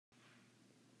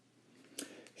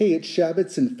Hey, it's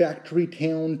Shabbats in Factory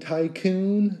Town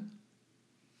Tycoon.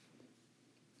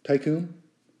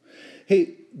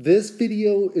 Hey, this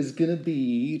video is going to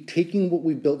be taking what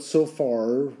we've built so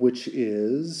far, which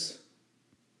is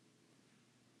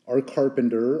our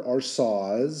carpenter, our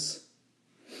saws.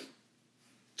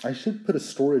 I should put a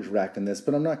storage rack in this,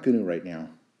 but I'm not going to right now.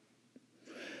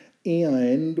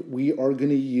 And we are going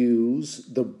to use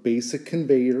the basic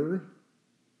conveyor,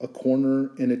 a corner,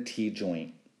 and a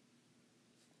T-joint.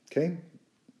 Okay?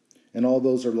 And all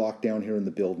those are locked down here in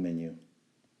the build menu.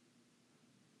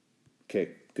 Okay,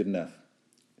 good enough.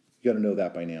 You got to know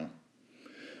that by now.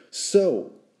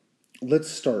 So, let's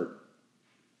start.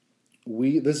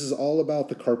 This is all about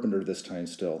the carpenter this time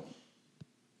still.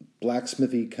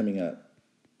 Blacksmithy coming up.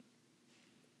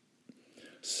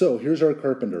 So, here's our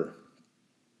carpenter.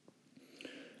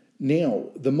 Now,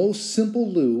 the most simple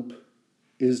loop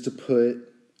is to put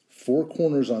 4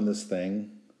 corners on this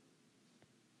thing.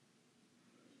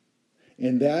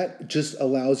 And that just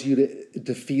allows you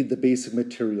to feed the basic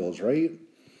materials, right?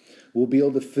 We'll be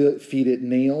able to feed it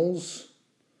nails,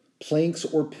 planks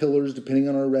or pillars, depending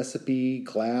on our recipe,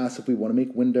 glass if we want to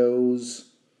make windows,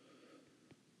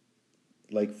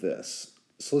 like this.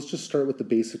 So let's just start with the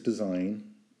basic design,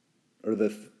 or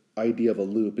the idea of a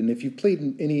loop. And if you've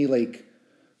played any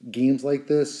games like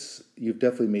this, you've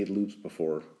definitely made loops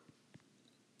before.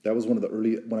 That was one of the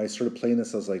early, when I started playing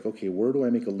this, I was like, okay, where do I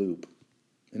make a loop?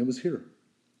 And it was here.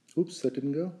 Oops, that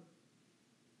didn't go.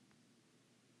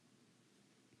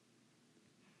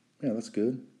 Yeah, that's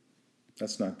good.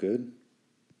 That's not good.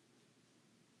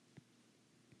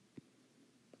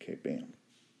 Okay, bam.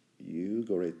 You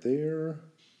go right there.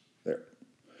 There.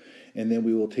 And then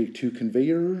we will take 2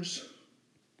 conveyors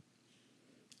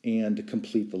and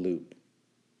complete the loop.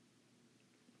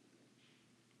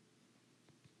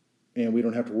 And we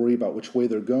don't have to worry about which way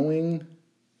they're going,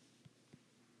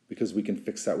 because we can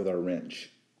fix that with our wrench.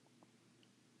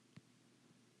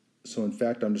 So in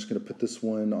fact, I'm just going to put this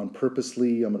one on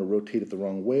purposely. I'm going to rotate it the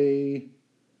wrong way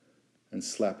and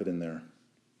slap it in there.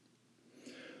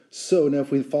 So now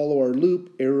if we follow our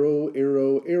loop, arrow,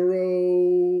 arrow,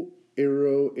 arrow,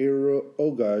 arrow, arrow,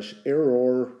 oh gosh,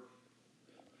 error.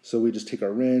 So we just take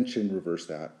our wrench and reverse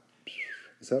that.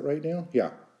 Is that right now?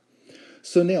 Yeah.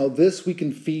 So now this, we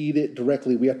can feed it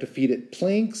directly. We have to feed it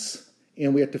planks,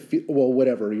 and we have to feed, well,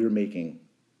 whatever you're making.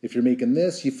 If you're making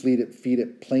this, you feed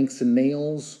it planks and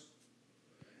nails.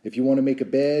 If you want to make a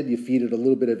bed, you feed it a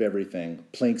little bit of everything.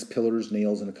 Planks, pillars,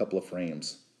 nails, and a couple of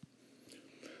frames.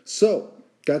 So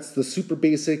that's the super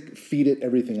basic feed it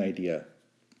everything idea.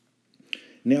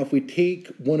 Now if we take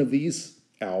one of these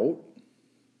out,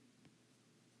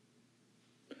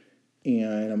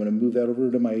 and I'm going to move that over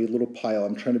to my little pile.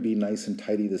 I'm trying to be nice and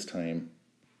tidy this time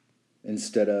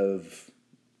instead of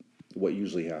what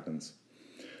usually happens.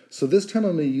 So this time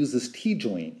I'm going to use this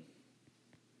T-joint.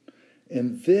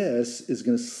 And this is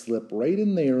going to slip right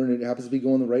in there, and it happens to be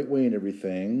going the right way and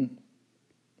everything,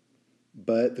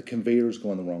 but the conveyor is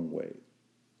going the wrong way.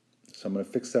 So I'm going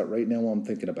to fix that right now while I'm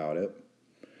thinking about it.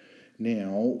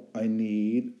 Now I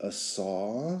need a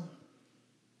saw.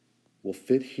 Will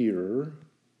fit here.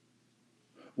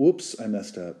 Whoops, I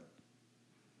messed up.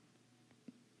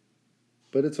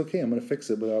 But it's okay, I'm going to fix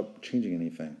it without changing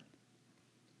anything.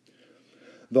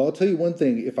 Though I'll tell you one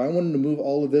thing, if I wanted to move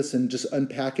all of this and just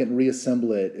unpack it and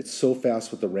reassemble it, it's so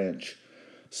fast with the wrench.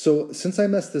 So since I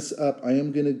messed this up, I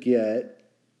am going to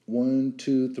get 1,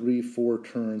 2, 3, 4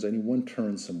 turns. I need 1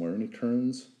 turn somewhere. Any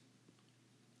turns?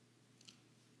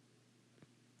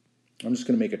 I'm just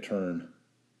going to make a turn.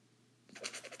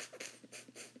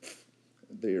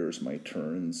 There's my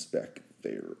turns back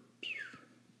there.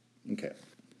 Okay.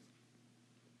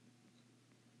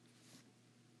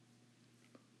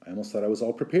 I almost thought I was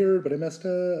all prepared, but I messed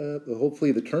up.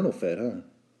 Hopefully the turn will fit, huh?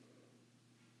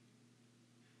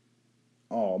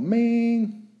 Oh,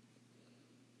 man.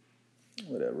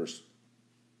 Whatever.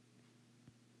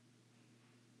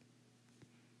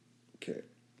 Okay.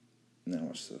 Now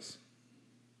watch this.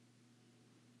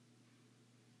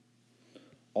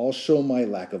 I'll show my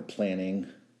lack of planning.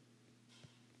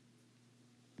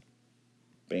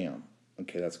 Bam.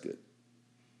 Okay, that's good.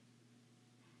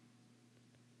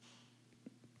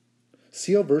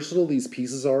 See how versatile these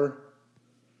pieces are?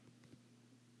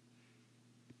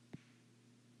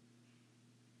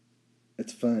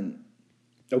 It's fun.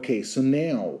 Okay, so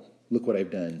now, look what I've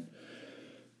done.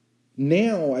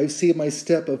 Now I've saved my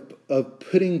step of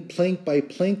putting plank by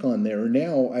plank on there.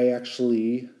 Now I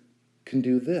actually can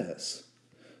do this.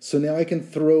 So now I can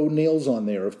throw nails on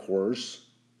there, of course.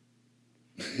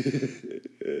 I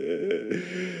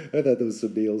thought there was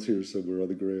some nails here somewhere on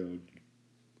the ground.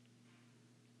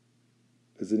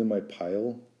 Is it in my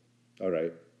pile? All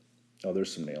right. Oh,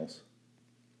 there's some nails.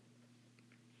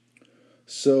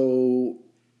 So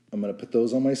I'm going to put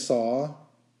those on my saw.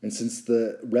 And since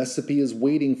the recipe is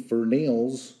waiting for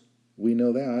nails, we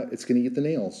know that, it's going to eat the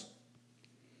nails.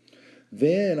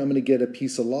 Then I'm going to get a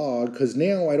piece of log, because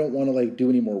now I don't want to like do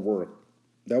any more work.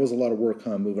 That was a lot of work,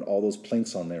 huh, moving all those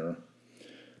planks on there.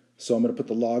 So I'm going to put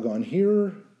the log on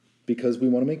here because we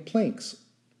want to make planks.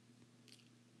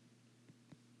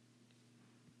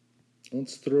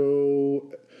 Let's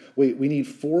throw, wait, we need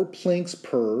 4 planks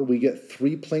per. We get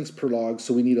 3 planks per log,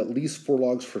 so we need at least 4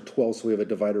 logs for 12, so we have a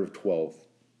divider of 12.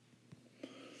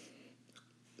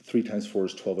 3 times 4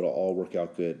 is 12. It'll all work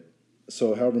out good.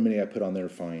 So however many I put on there,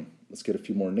 fine. Let's get a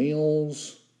few more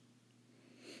nails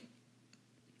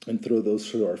and throw those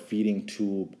through our feeding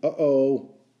tube. Uh-oh.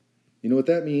 You know what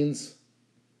that means?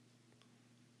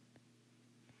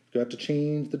 Got to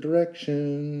change the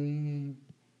direction.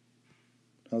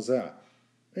 How's that?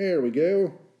 There we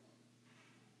go.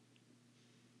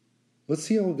 Let's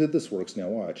see how good this works now.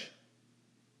 Watch.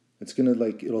 It's going to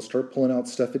like, it'll start pulling out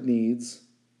stuff it needs.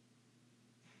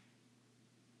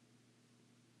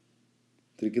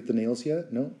 Did it get the nails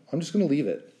yet? No. I'm just going to leave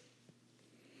it.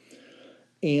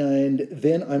 And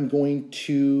then I'm going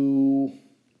to...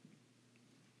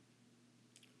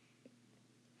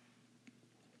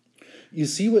 You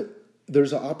see what...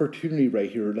 There's an opportunity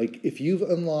right here. Like, if you've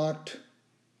unlocked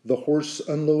the horse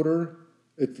unloader,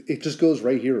 it just goes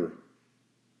right here.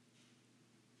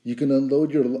 You can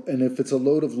unload your... And if it's a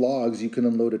load of logs, you can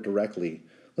unload it directly.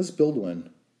 Let's build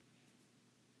one.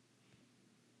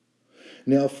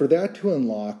 Now, for that to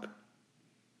unlock,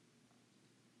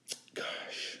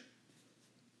 gosh,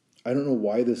 I don't know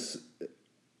why this,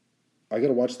 I got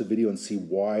to watch the video and see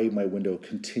why my window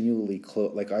continually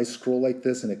closes. Like, I scroll like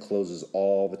this and it closes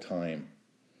all the time.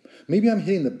 Maybe I'm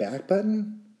hitting the back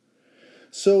button.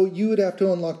 So you would have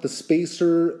to unlock the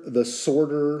spacer, the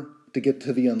sorter to get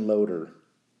to the unloader.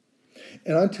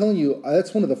 And I'm telling you,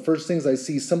 that's one of the first things I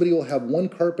see. Somebody will have 1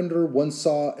 carpenter, 1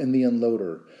 saw, and the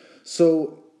unloader.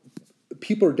 So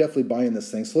people are definitely buying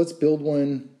this thing. So let's build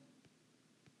one.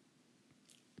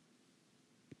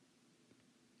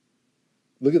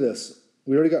 Look at this.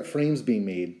 We already got frames being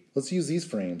made. Let's use these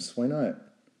frames. Why not?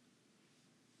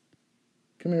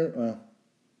 Come here. Well,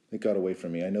 it got away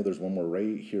from me. I know there's one more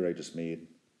right here I just made.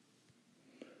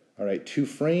 All right, 2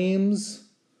 frames.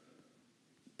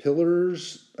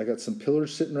 Pillars. I got some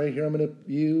pillars sitting right here I'm going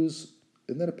to use.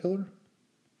 Isn't that a pillar?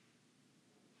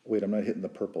 Wait, I'm not hitting the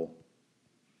purple.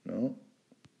 No.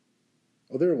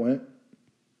 Oh, there it went.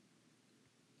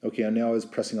 Okay, and now I was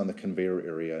pressing on the conveyor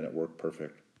area and it worked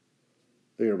perfect.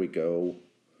 There we go.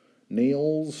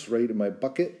 Nails right in my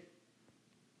bucket.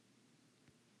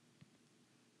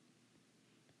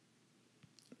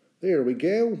 There we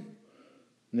go.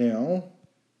 Now,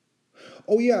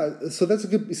 oh yeah, so that's a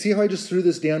good, see how I just threw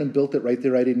this down and built it right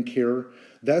there? I didn't care.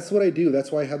 That's what I do.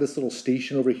 That's why I have this little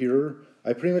station over here.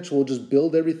 I pretty much will just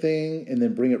build everything and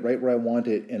then bring it right where I want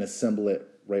it and assemble it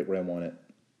right where I want it.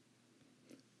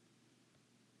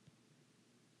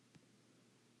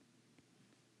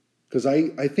 Because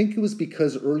I think it was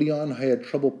because early on I had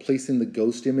trouble placing the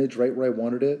ghost image right where I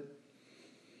wanted it.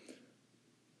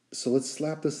 So let's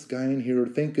slap this guy in here.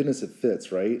 Thank goodness it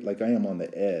fits, right? Like I am on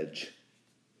the edge.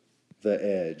 The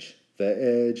edge.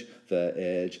 The edge. The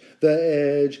edge.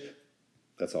 The edge.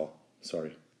 That's all.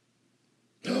 Sorry.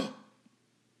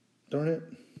 Darn it.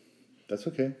 That's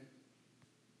okay.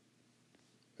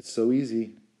 It's so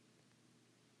easy.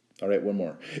 All right, one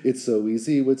more. It's so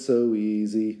easy. It's so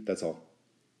easy. That's all.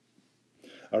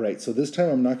 All right, so this time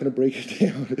I'm not going to break it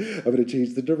down. I'm going to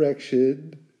change the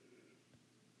direction.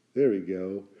 There we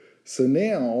go. So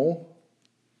now,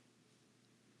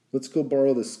 let's go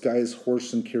borrow this guy's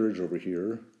horse and carriage over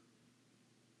here.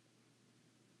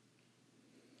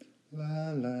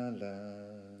 La, la, la,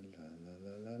 la,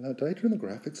 la, la, la. Did I turn the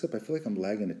graphics up? I feel like I'm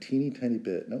lagging a teeny tiny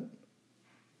bit. Nope.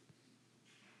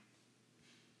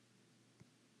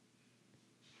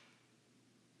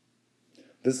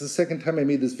 This is the second time I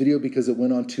made this video because it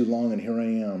went on too long, and here I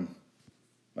am.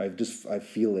 I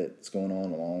feel it. It's going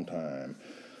on a long time.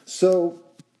 So,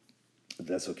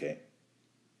 that's okay.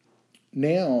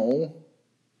 Now,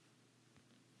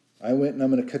 I went and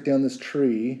I'm going to cut down this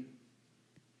tree.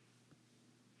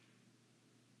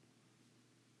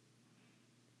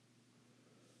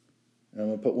 And I'm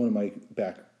going to put one of my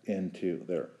back end too.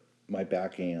 There. My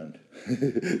back end.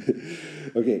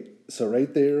 Okay, so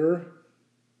right there.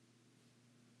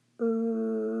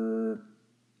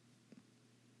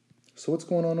 So what's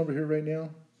going on over here right now?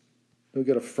 We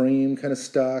got a frame kind of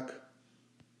stuck.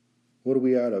 What are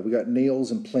we out of? We got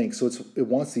nails and planks. So it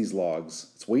wants these logs.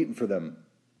 It's waiting for them.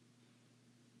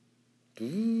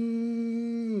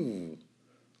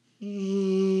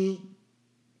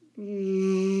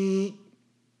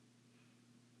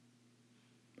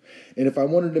 And if I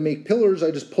wanted to make pillars,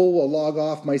 I just pull a log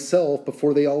off myself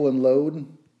before they all unload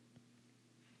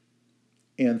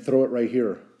and throw it right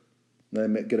here.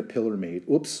 Then I get a pillar made.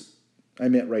 Oops, I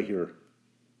meant right here.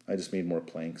 I just made more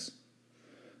planks.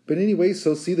 But anyway,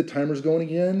 so see the timer's going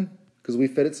again because we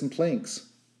fed it some planks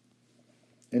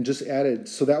and just added.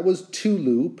 So that was 2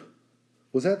 loop.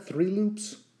 Was that 3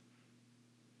 loops?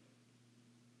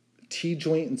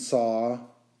 T-joint and saw.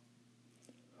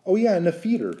 Oh yeah, and a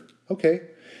feeder. Okay.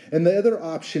 And the other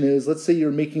option is, let's say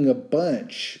you're making a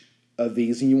bunch of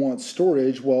these and you want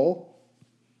storage. Well,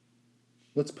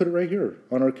 let's put it right here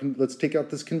on our, let's take out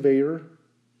this conveyor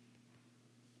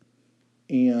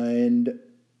and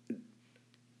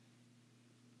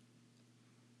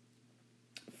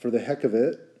for the heck of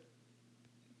it,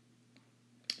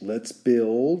 let's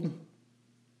build,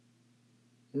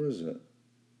 where is it?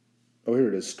 Oh, here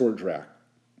it is, storage rack.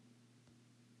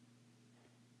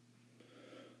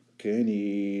 Okay, I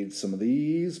need some of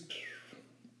these.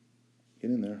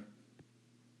 Get in there.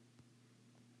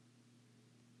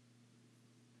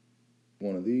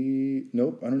 One of these.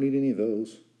 Nope, I don't need any of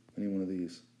those. I need one of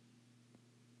these.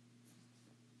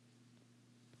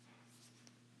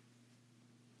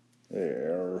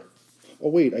 There. Oh,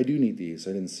 wait, I do need these.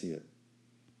 I didn't see it.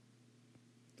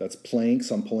 That's planks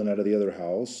I'm pulling out of the other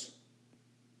house.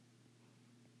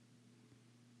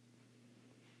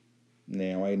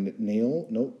 Now I nail.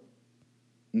 Nope.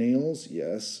 Nails,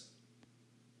 yes.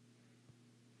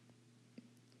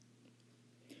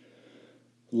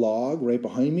 Log right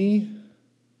behind me.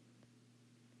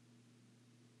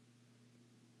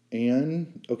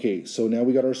 And, okay, so now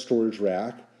we got our storage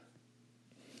rack.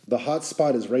 The hot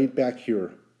spot is right back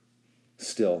here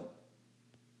still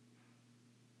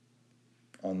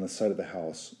on the side of the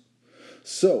house.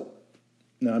 So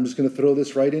now I'm just going to throw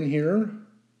this right in here.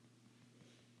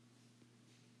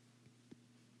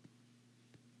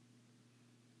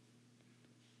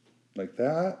 Like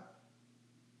that.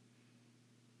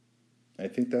 I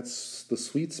think that's the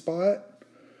sweet spot.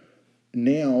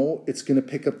 Now it's going to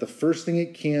pick up the first thing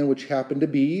it can, which happened to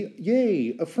be,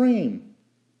 yay, a frame.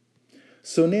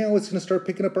 So now it's going to start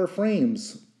picking up our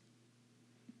frames.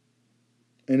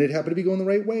 And it happened to be going the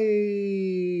right way.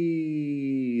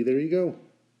 There you go.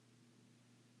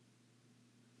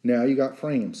 Now you got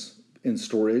frames in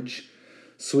storage.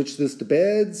 Switch this to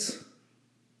beds.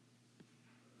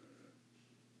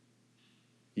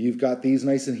 You've got these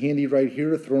nice and handy right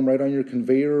here. Throw them right on your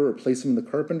conveyor or place them in the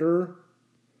Carpenter.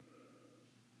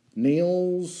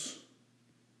 Nails.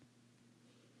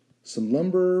 Some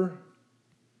lumber.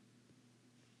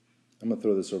 I'm going to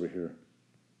throw this over here.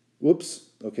 Whoops.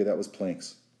 Okay, that was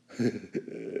planks.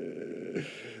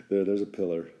 There's a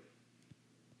pillar.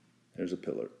 There's a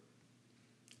pillar.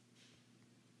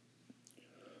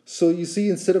 So you see,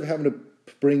 instead of having to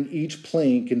bring each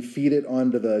plank and feed it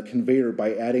onto the conveyor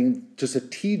by adding just a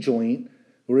T-joint,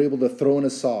 we're able to throw in a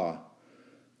saw.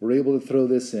 We're able to throw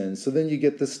this in. So then you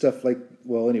get this stuff like,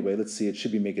 well, anyway, let's see. It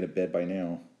should be making a bed by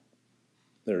now.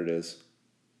 There it is.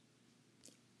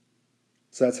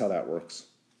 So that's how that works.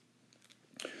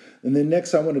 And then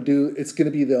next I want to do, it's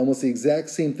going to be almost the exact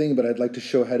same thing, but I'd like to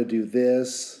show how to do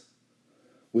this,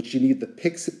 which you need the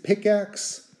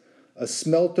pickaxe, a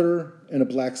smelter, and a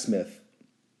blacksmith.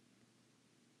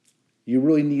 You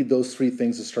really need those 3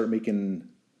 things to start making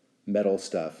metal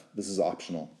stuff. This is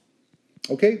optional.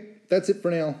 Okay, that's it for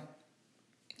now.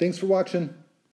 Thanks for watching.